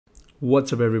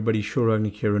What's up everybody,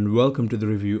 Shoragnik here and welcome to the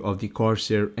review of the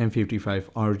Corsair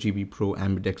M55 RGB Pro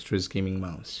Ambidextrous gaming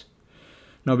mouse.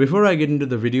 Now before I get into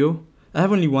the video, I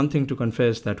have only one thing to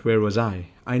confess, that where was I?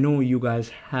 I know you guys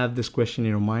have this question in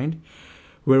your mind.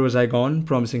 Where was I gone?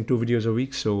 Promising 2 videos a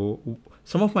week. So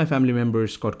some of my family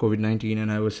members got COVID-19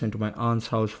 and I was sent to my aunt's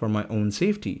house for my own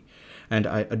safety. And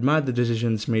I admired the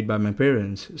decisions made by my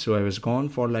parents. So I was gone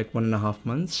for like 1.5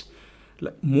 months,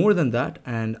 more than that.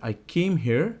 And I came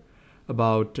here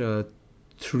about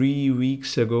 3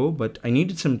 weeks ago, but I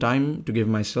needed some time to give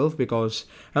myself because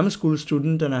I'm a school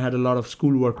student and I had a lot of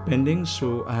schoolwork pending,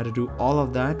 so I had to do all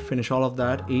of that, finish all of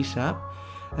that ASAP,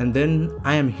 and then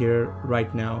I am here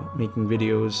right now making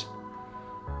videos.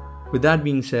 With that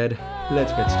being said,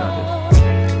 let's get started.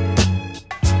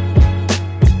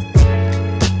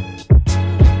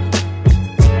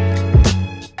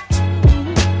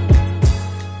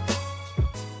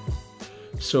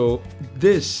 So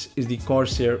this is the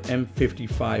Corsair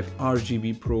M55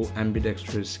 RGB Pro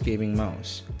Ambidextrous gaming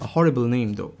mouse. A horrible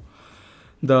name though.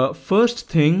 The first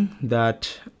thing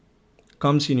that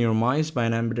comes in your mind by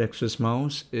an ambidextrous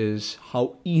mouse is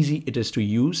how easy it is to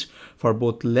use for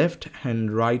both left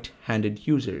and right-handed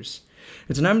users.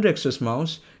 It's an ambidextrous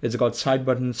mouse. It's got side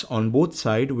buttons on both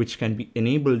sides which can be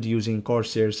enabled using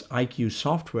Corsair's IQ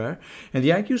software, and the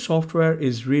IQ software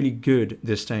is really good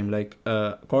this time.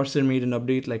 Corsair made an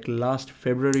update like last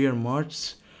February or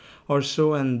March or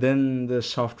so, and then the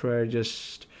software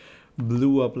just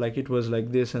blew up. Like it was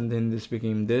like this and then this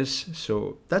became this,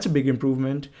 so that's a big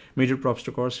improvement. Major props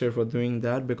to Corsair for doing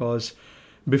that, because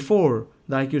before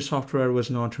the IQ software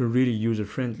was not really user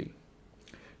friendly.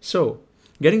 So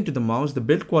getting to the mouse, the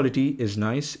build quality is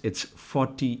nice. It's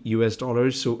 $40 US,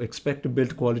 so expect a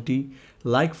build quality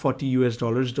like $40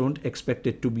 US. Don't expect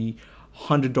it to be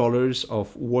 $100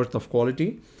 of worth of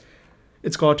quality.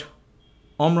 It's got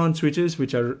Omron switches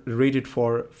which are rated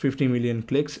for 50 million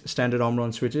clicks, standard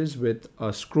Omron switches with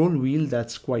a scroll wheel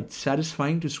that's quite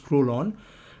satisfying to scroll on.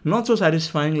 Not so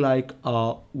satisfying like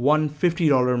a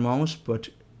 $150 mouse, but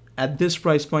at this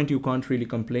price point you can't really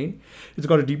complain. It's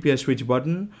got a DPI switch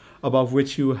button, above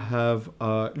which you have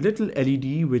a little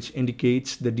LED which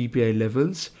indicates the DPI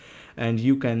levels, and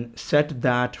you can set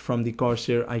that from the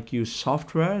Corsair IQ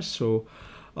software. So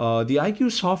the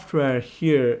IQ software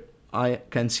here I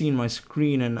can see in my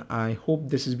screen, and I hope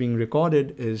this is being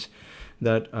recorded, is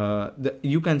that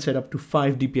you can set up to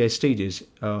 5 DPI stages.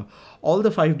 All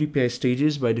the 5 DPI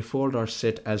stages by default are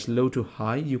set as low to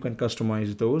high. You can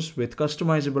customize those with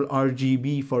customizable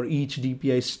RGB for each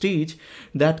DPI stage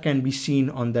that can be seen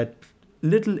on that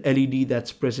little LED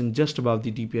that's present just above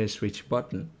the DPI switch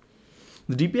button.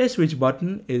 The DPI switch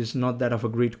button is not that of a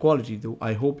great quality though.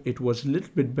 I hope it was a little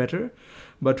bit better,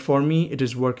 but for me it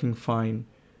is working fine.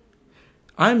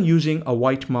 I'm using a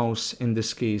white mouse in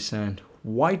this case, and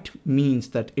white means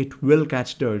that it will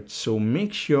catch dirt, so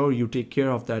make sure you take care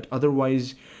of that.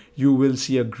 Otherwise you will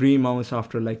see a gray mouse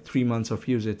after like 3 months of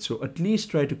usage. So at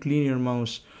least try to clean your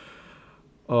mouse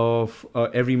of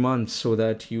every month so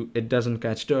that it doesn't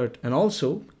catch dirt, and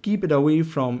also keep it away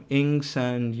from inks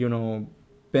and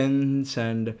pens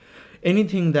and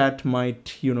anything that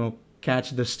might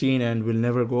catch the stain and will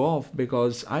never go off,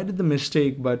 because I did the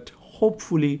mistake, but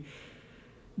hopefully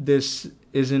this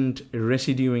isn't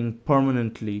residuing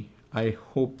permanently. I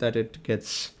hope that it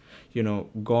gets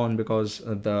gone, because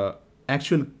the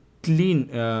actual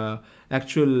cleaning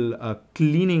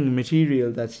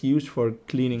material that's used for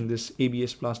cleaning this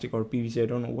ABS plastic or PVC, I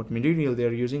don't know what material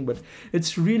they're using, but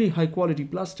it's really high quality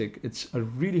plastic. It's a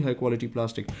really high quality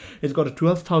plastic. It's got a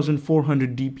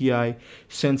 12,400 DPI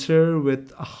sensor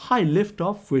with a high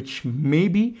liftoff, which may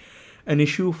be an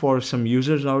issue for some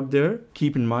users out there.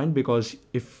 Keep in mind, because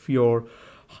if your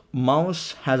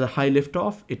mouse has a high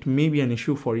liftoff, it may be an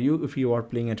issue for you if you are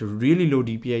playing at a really low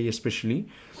DPI,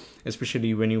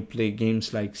 especially when you play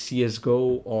games like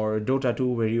CSGO or Dota 2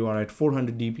 where you are at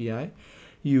 400 DPI.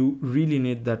 You really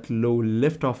need that low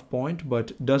liftoff point,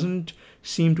 but doesn't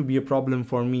seem to be a problem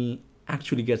for me.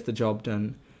 Actually gets the job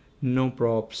done. No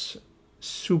props.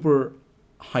 Super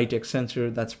high-tech sensor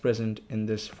that's present in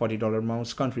this $40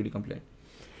 mouse. Can't really complain.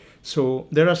 So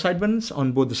there are side buttons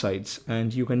on both the sides,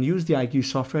 and you can use the IQ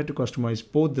software to customize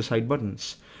both the side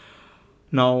buttons.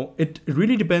 Now it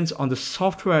really depends on the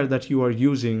software that you are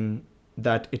using,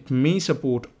 that it may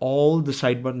support all the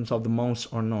side buttons of the mouse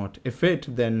or not. If it,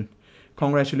 then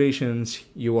congratulations,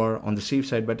 you are on the safe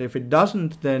side. But if it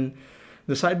doesn't, then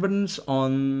the side buttons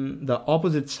on the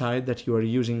opposite side that you are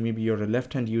using, maybe you're a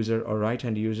left-hand user or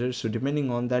right-hand user, so depending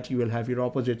on that you will have your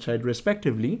opposite side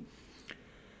respectively.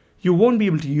 You won't be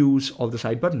able to use all the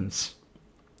side buttons.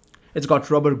 It's got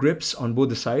rubber grips on both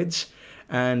the sides,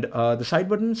 and the side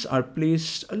buttons are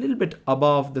placed a little bit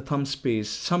above the thumb space.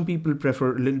 Some people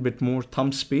prefer a little bit more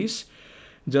thumb space,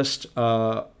 just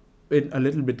in a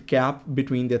little bit gap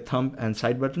between their thumb and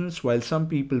side buttons, while some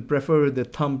people prefer the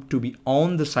thumb to be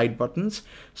on the side buttons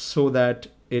so that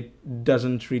it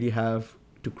doesn't really have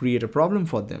to create a problem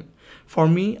for them. For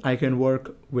me, I can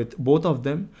work with both of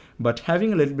them, but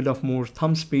having a little bit of more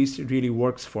thumb space really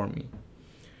works for me.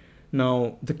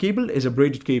 Now, the cable is a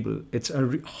braided cable. It's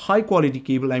a high quality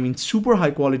cable. I mean, super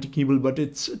high quality cable, but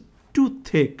it's too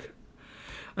thick.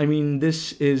 I mean,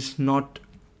 this is not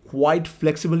quite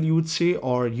flexible, you would say,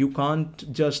 or you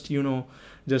can't just,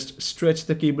 just stretch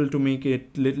the cable to make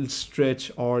it little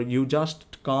stretch, or you just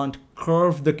can't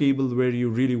curve the cable where you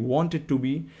really want it to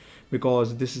be,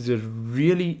 because this is a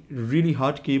really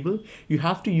hard cable. You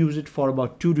have to use it for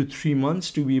about 2 to 3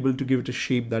 months to be able to give it a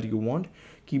shape that you want.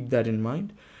 Keep that in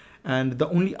mind. And the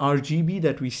only RGB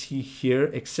that we see here,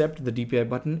 except the DPI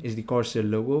button, is the Corsair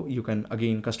logo. You can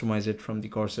again customize it from the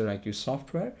Corsair IQ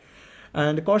software.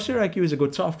 And Corsair IQ is a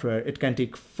good software. It can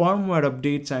take firmware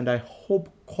updates, and I hope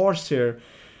Corsair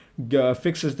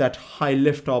fixes that high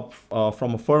lift up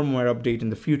from a firmware update in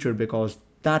the future, because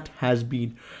that has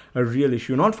been a real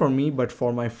issue, not for me, but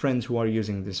for my friends who are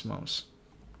using this mouse.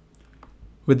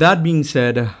 With that being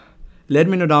said, let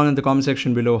me know down in the comment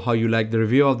section below how you like the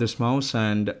review of this mouse.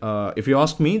 And if you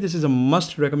ask me, this is a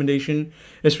must recommendation,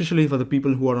 especially for the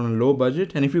people who are on a low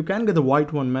budget. And if you can get the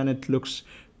white one, man, it looks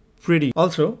pretty.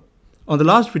 Also, on the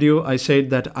last video, I said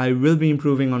that I will be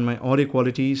improving on my audio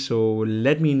quality. So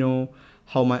let me know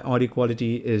how my audio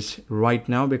quality is right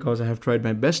now, because I have tried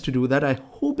my best to do that. I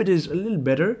hope it is a little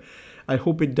better. I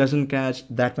hope it doesn't catch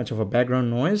that much of a background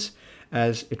noise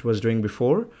as it was doing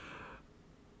before.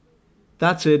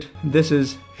 That's it. This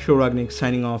is Shoragnik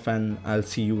signing off, and I'll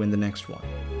see you in the next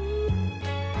one.